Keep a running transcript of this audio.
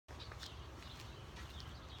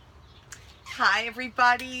Hi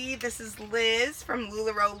everybody, this is Liz from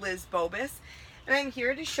LuLaRoe Liz Bobus, and I'm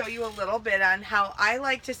here to show you a little bit on how I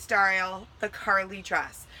like to style the Carly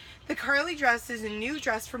dress. The Carly dress is a new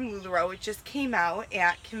dress from LuLaRoe. It just came out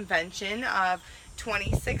at convention of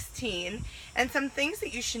 2016, and some things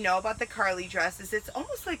that you should know about the Carly dress is it's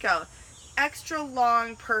almost like a extra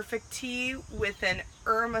long perfect tee with an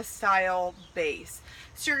Irma style base.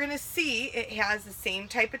 So you're going to see it has the same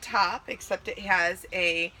type of top, except it has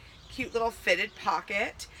a cute little fitted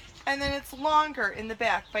pocket, and then it's longer in the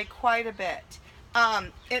back by quite a bit.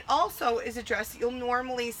 It also is a dress that you'll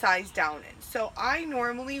normally size down in. So I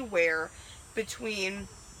normally wear between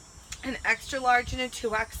an extra large and a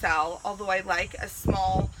 2XL, although I like a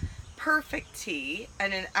small perfect tee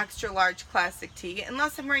and an extra large classic tee.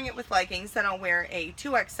 Unless I'm wearing it with leggings, then I'll wear a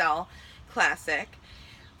 2XL classic.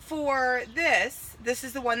 For this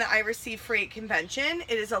is the one that I received free at convention.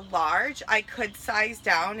 It is a large. I could size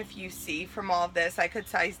down, if you see from all of this, I could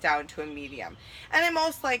size down to a medium. And I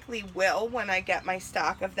most likely will when I get my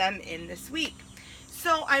stock of them in this week.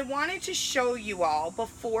 So I wanted to show you all,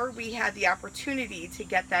 before we had the opportunity to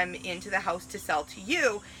get them into the house to sell to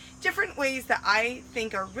you, different ways that I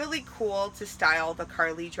think are really cool to style the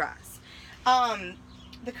Carly dress.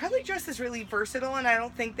 The Carly dress is really versatile, and I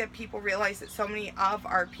don't think that people realize that so many of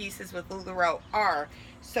our pieces with LuLaRoe are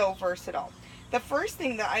so versatile. The first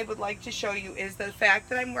thing that I would like to show you is the fact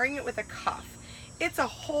that I'm wearing it with a cuff. It's a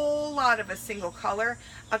whole lot of a single color.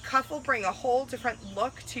 A cuff will bring a whole different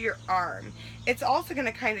look to your arm. It's also going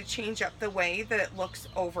to kind of change up the way that it looks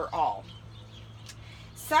overall.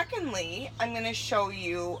 Secondly, I'm going to show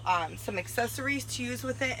you some accessories to use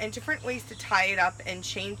with it and different ways to tie it up and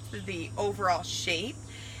change the overall shape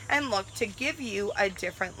and look to give you a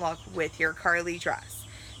different look with your Carly dress.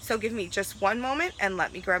 So give me just one moment and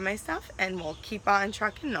let me grab my stuff, and we'll keep on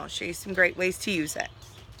trucking, and I'll show you some great ways to use it.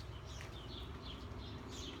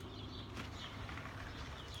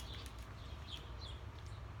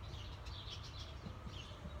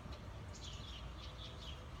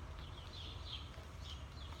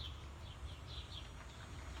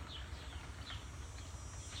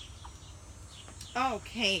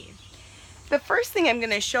 Okay, the first thing I'm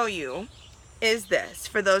going to show you is this.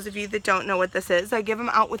 For those of you that don't know what this is, I give them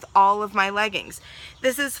out with all of my leggings.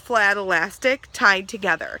 This is flat elastic tied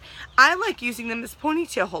together. I like using them as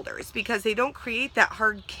ponytail holders because they don't create that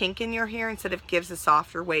hard kink in your hair. Instead, it gives a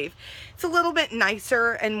softer wave. It's a little bit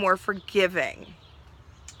nicer and more forgiving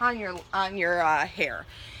on your hair.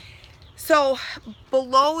 So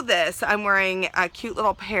below this, I'm wearing a cute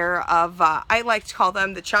little pair of, I like to call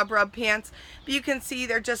them the chub rub pants, but you can see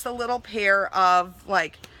they're just a little pair of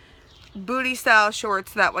like booty style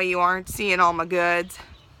shorts. That way you aren't seeing all my goods.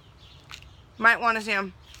 Might want to see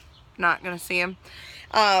them. Not going to see them.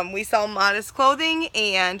 We sell modest clothing,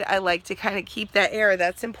 and I like to kind of keep that air.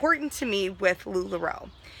 That's important to me with LuLaRoe.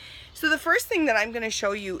 So the first thing that I'm going to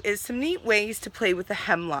show you is some neat ways to play with the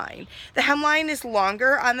hemline. The hemline is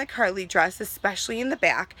longer on the Carly dress, especially in the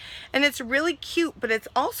back, and it's really cute, but it's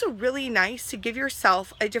also really nice to give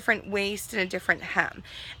yourself a different waist and a different hem.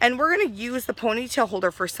 And we're going to use the ponytail holder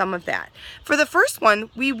for some of that. For the first one,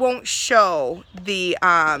 we won't show the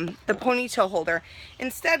ponytail holder.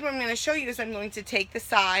 Instead, what I'm going to show you is I'm going to take the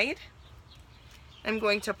side, I'm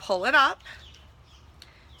going to pull it up.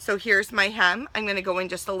 So here's my hem. I'm going to go in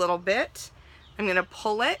just a little bit. I'm going to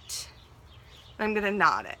pull it, and I'm going to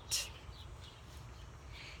knot it.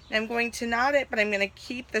 And I'm going to knot it, but I'm going to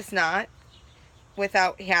keep this knot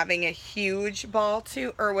without having a huge ball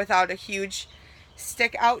to, or without a huge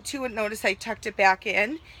stick out to it. Notice I tucked it back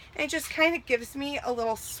in, and it just kind of gives me a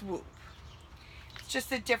little swoop. It's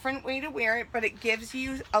just a different way to wear it, but it gives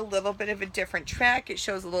you a little bit of a different track. It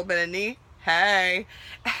shows a little bit of knee. Hey.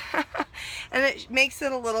 And it makes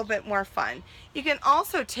it a little bit more fun. You can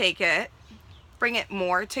also take it, bring it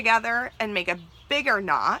more together, and make a bigger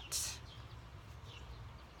knot.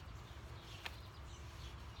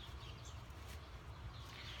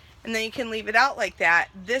 And then you can leave it out like that.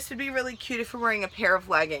 This would be really cute if you're wearing a pair of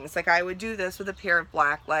leggings. Like I would do this with a pair of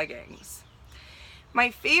black leggings. My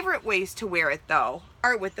favorite ways to wear it, though,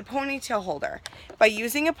 are with the ponytail holder. By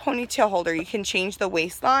using a ponytail holder, you can change the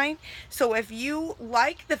waistline. So if you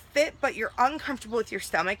like the fit but you're uncomfortable with your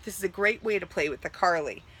stomach, this is a great way to play with the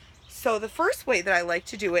Carly. So the first way that I like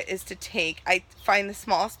to do it is to I find the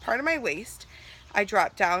smallest part of my waist. I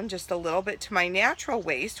drop down just a little bit to my natural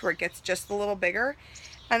waist where it gets just a little bigger,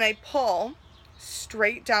 and I pull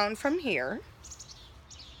straight down from here.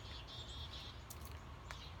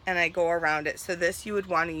 And I go around it. So this, you would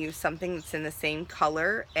want to use something that's in the same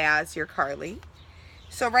color as your Carly.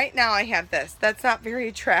 So right now I have this. That's not very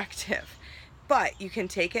attractive, But you can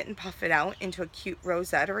take it and puff it out into a cute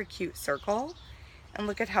rosette or a cute circle. And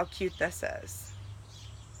look at how cute this is.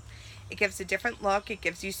 It gives a different look. It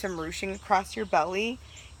gives you some ruching across your belly.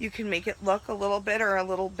 You can make it look a little bit or a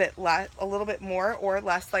little bit less, a little bit more or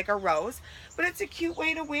less like a rose, but it's a cute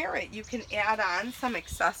way to wear it. You can add on some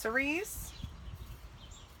accessories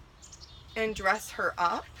and dress her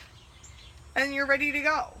up, and you're ready to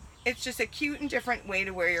go. It's just a cute and different way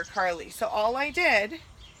to wear your Carly. So all I did,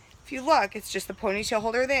 if you look, it's just the ponytail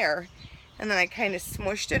holder there, and then I kind of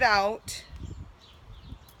smushed it out.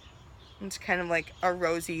 It's kind of like a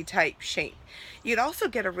rosy type shape. You'd also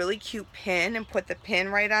get a really cute pin and put the pin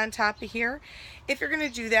right on top of here. If you're going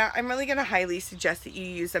to do that, I'm really going to highly suggest that you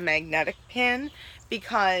use a magnetic pin,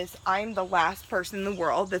 because I'm the last person in the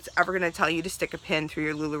world that's ever going to tell you to stick a pin through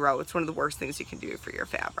your LuLaRoe. It's one of the worst things you can do for your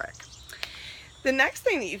fabric. The next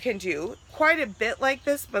thing that you can do, quite a bit like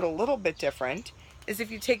this but a little bit different, is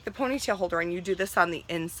if you take the ponytail holder and you do this on the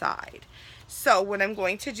inside. So what I'm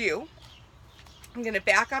going to do, I'm going to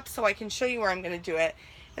back up so I can show you where I'm going to do it,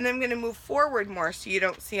 and then I'm going to move forward more so you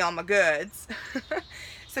don't see all my goods.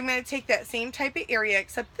 So I'm going to take that same type of area,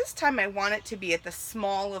 except this time I want it to be at the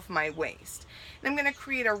small of my waist. And I'm going to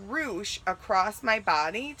create a ruche across my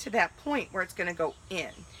body to that point where it's going to go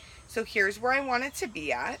in. So here's where I want it to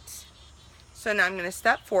be at. So now I'm going to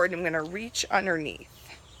step forward and I'm going to reach underneath.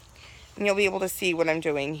 And you'll be able to see what I'm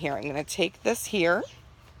doing here. I'm going to take this here,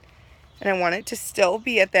 and I want it to still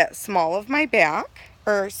be at that small of my back,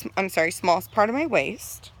 or I'm sorry, smallest part of my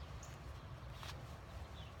waist.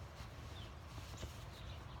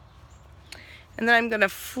 And then I'm going to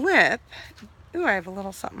flip. Ooh, I have a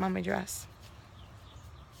little something on my dress.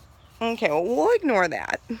 Okay, well, we'll ignore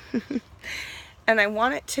that. And I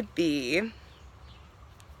want it to be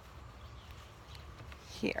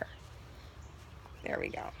here. There we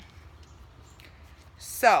go.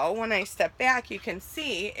 So when I step back, you can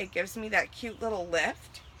see it gives me that cute little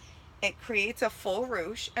lift. It creates a full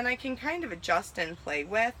ruche, and I can kind of adjust and play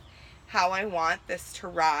with how I want this to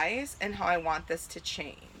rise and how I want this to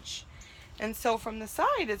change. And so from the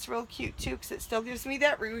side, it's real cute too, because it still gives me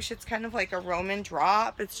that ruche. It's kind of like a Roman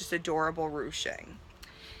drop. It's just adorable ruching.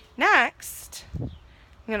 Next, I'm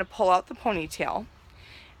going to pull out the ponytail.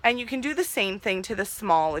 And you can do the same thing to the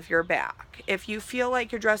small of your back. If you feel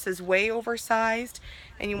like your dress is way oversized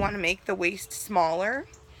and you want to make the waist smaller,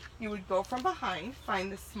 you would go from behind,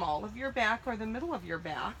 find the small of your back or the middle of your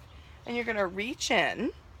back, and you're going to reach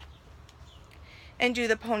in and do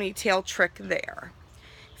the ponytail trick there.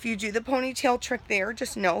 If you do the ponytail trick there,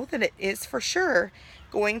 just know that it is for sure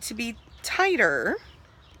going to be tighter.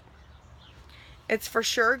 It's for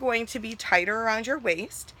sure going to be tighter around your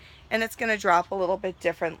waist, and it's going to drop a little bit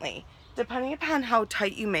differently. Depending upon how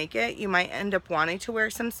tight you make it, you might end up wanting to wear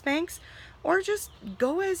some Spanx, or just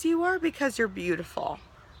go as you are because you're beautiful.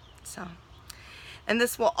 So, and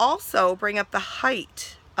this will also bring up the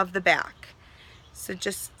height of the back. So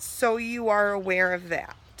just so you are aware of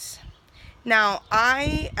that. Now,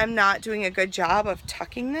 I am not doing a good job of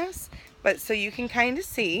tucking this, but so you can kind of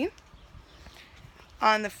see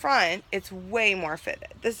on the front, it's way more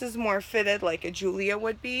fitted. This is more fitted like a Julia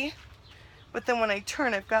would be. But then when I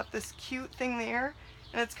turn, I've got this cute thing there,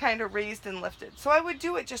 and it's kind of raised and lifted. So I would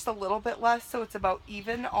do it just a little bit less, so it's about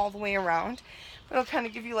even all the way around. But it'll kind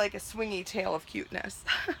of give you like a swingy tail of cuteness.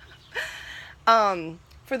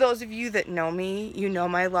 For those of you that know me, you know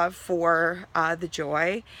my love for the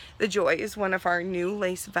Joy. The Joy is one of our new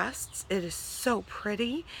lace vests. It is so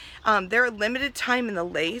pretty. They're a limited time in the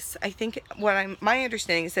lace. I think my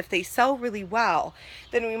understanding is if they sell really well,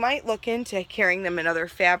 then we might look into carrying them in other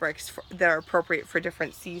fabrics that are appropriate for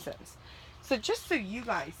different seasons. So just so you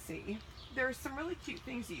guys see, there are some really cute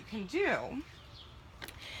things that you can do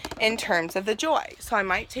in terms of the Joy. So I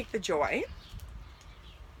might take the Joy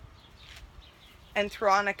and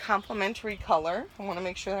throw on a complementary color. I want to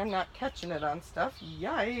make sure I'm not catching it on stuff.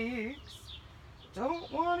 Yikes.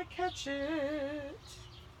 Don't want to catch it.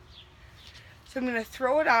 So I'm going to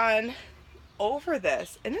throw it on over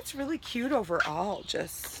this. And it's really cute overall.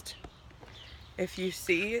 Just, if you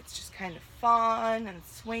see, it's just kind of fun and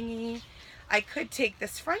swingy. I could take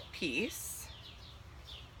this front piece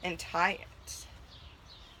and tie it.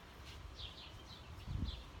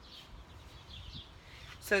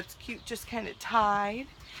 So it's cute, just kind of tied.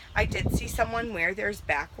 I did see someone wear theirs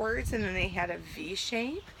backwards and then they had a V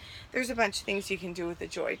shape. There's a bunch of things you can do with the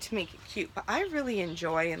Joy to make it cute, but I really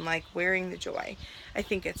enjoy and like wearing the Joy. I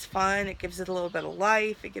think it's fun. It gives it a little bit of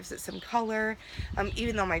life. It gives it some color.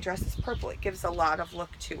 Even though my dress is purple, it gives a lot of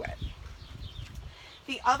look to it.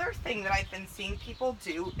 The other thing that I've been seeing people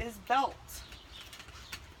do is belt.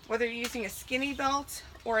 Whether you're using a skinny belt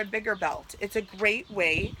or a bigger belt, it's a great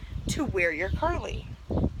way to wear your curly.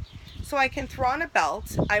 So I can throw on a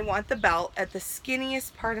belt. I want the belt at the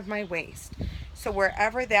skinniest part of my waist. So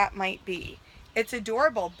wherever that might be. It's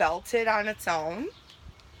adorable belted on its own,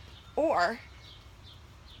 or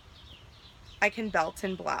I can belt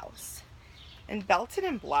and blouse. And belted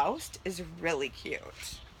and bloused is really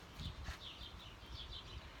cute.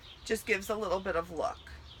 Just gives a little bit of look.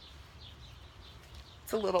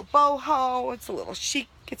 It's a little boho, it's a little chic,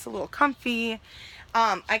 it's a little comfy.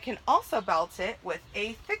 I can also belt it with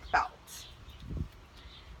a thick belt.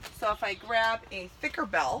 So if I grab a thicker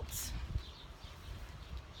belt,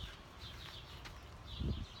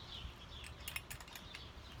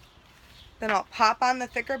 then I'll pop on the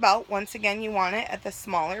thicker belt. Once again, you want it at the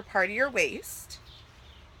smaller part of your waist.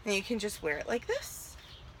 And you can just wear it like this.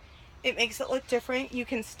 It makes it look different. You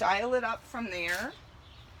can style it up from there.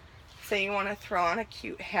 Say you want to throw on a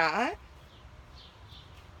cute hat.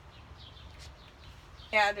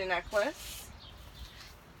 Add a necklace.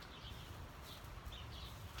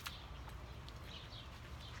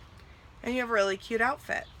 And you have a really cute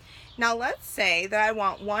outfit. Now let's say that I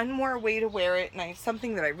want one more way to wear it, and I have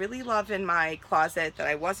something that I really love in my closet that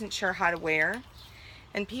I wasn't sure how to wear.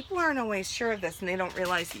 And people aren't always sure of this, and they don't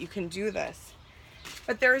realize that you can do this.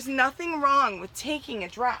 But there is nothing wrong with taking a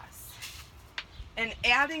dress and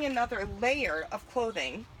adding another layer of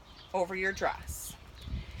clothing over your dress.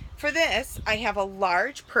 For this, I have a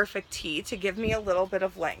large perfect tee to give me a little bit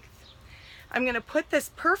of length. I'm going to put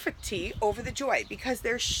this perfect tee over the joy because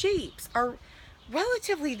their shapes are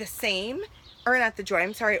relatively the same, or not the joy,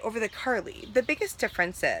 I'm sorry, over the curly. The biggest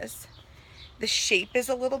difference is the shape is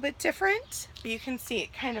a little bit different, but you can see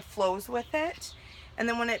it kind of flows with it. And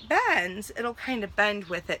then when it bends, it'll kind of bend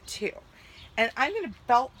with it too. And I'm going to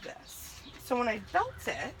belt this. So when I belt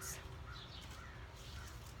it,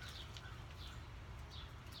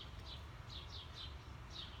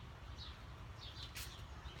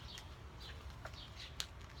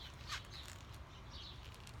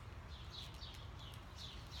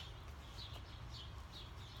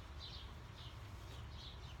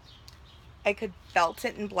 I could belt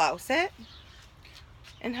it and blouse it.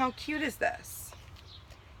 And how cute is this?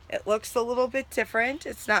 It looks a little bit different.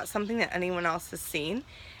 It's not something that anyone else has seen.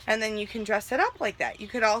 And then you can dress it up like that. You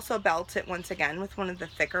could also belt it once again with one of the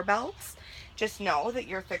thicker belts. Just know that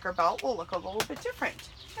your thicker belt will look a little bit different.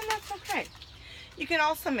 And that's okay. You can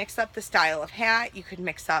also mix up the style of hat. You could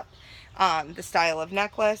mix up the style of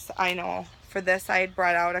necklace. I know for this I had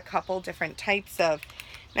brought out a couple different types of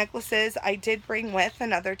necklaces. I did bring with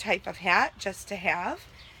another type of hat just to have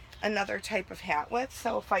another type of hat with.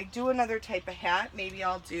 So if I do another type of hat, maybe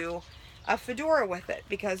I'll do a fedora with it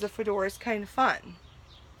because a fedora is kind of fun.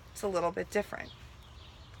 It's a little bit different.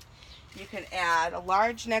 You can add a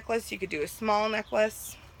large necklace. You could do a small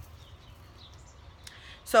necklace.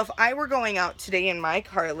 So if I were going out today in my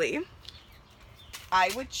Carly,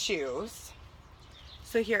 I would choose.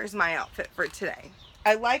 So here's my outfit for today.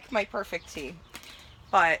 I like my perfect tee,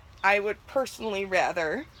 but I would personally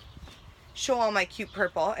rather show all my cute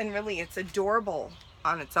purple, and really it's adorable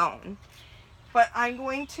on its own. But I'm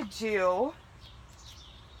going to do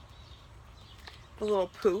the little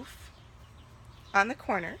poof on the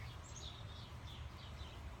corner.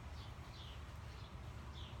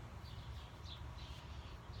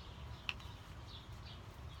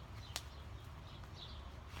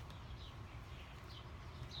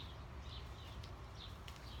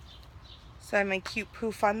 So I have my cute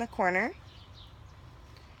poof on the corner.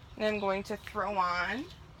 And I'm going to throw on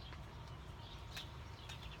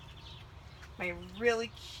my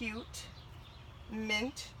really cute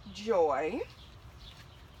mint joy.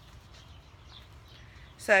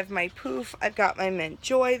 So I have my poof, I've got my mint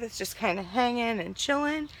joy that's just kind of hanging and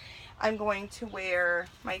chilling. I'm going to wear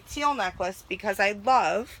my teal necklace because I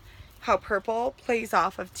love how purple plays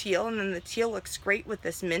off of teal, and then the teal looks great with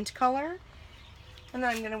this mint color. And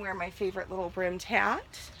then I'm going to wear my favorite little brimmed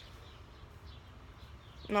hat.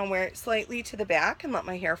 And I'll wear it slightly to the back and let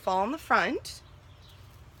my hair fall in the front.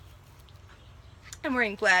 I'm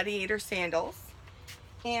wearing gladiator sandals.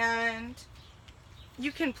 And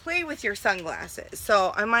you can play with your sunglasses.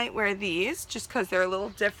 So I might wear these just because they're a little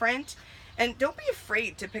different. And don't be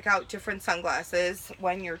afraid to pick out different sunglasses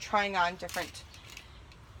when you're trying on different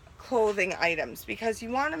clothing items, because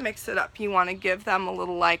you want to mix it up. You want to give them a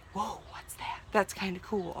little like, whoa, what's that? That's kind of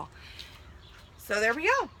cool. So there we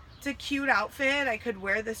go. It's a cute outfit. I could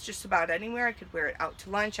wear this just about anywhere. I could wear it out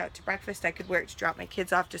to lunch, out to breakfast. I could wear it to drop my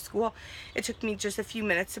kids off to school. It took me just a few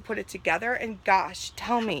minutes to put it together, and gosh,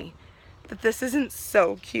 tell me that this isn't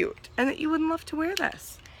so cute and that you wouldn't love to wear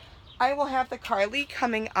this. I will have the Carly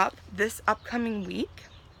coming up this upcoming week.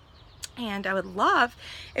 And I would love,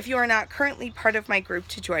 if you are not currently part of my group,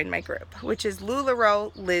 to join my group, which is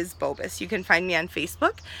LuLaRoe Liz Bobus. You can find me on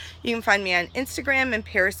Facebook. You can find me on Instagram and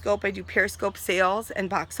Periscope. I do Periscope sales and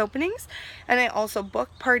box openings. And I also book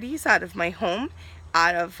parties out of my home,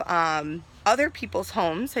 out of other people's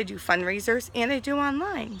homes. I do fundraisers and I do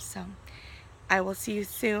online. So I will see you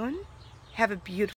soon. Have a beautiful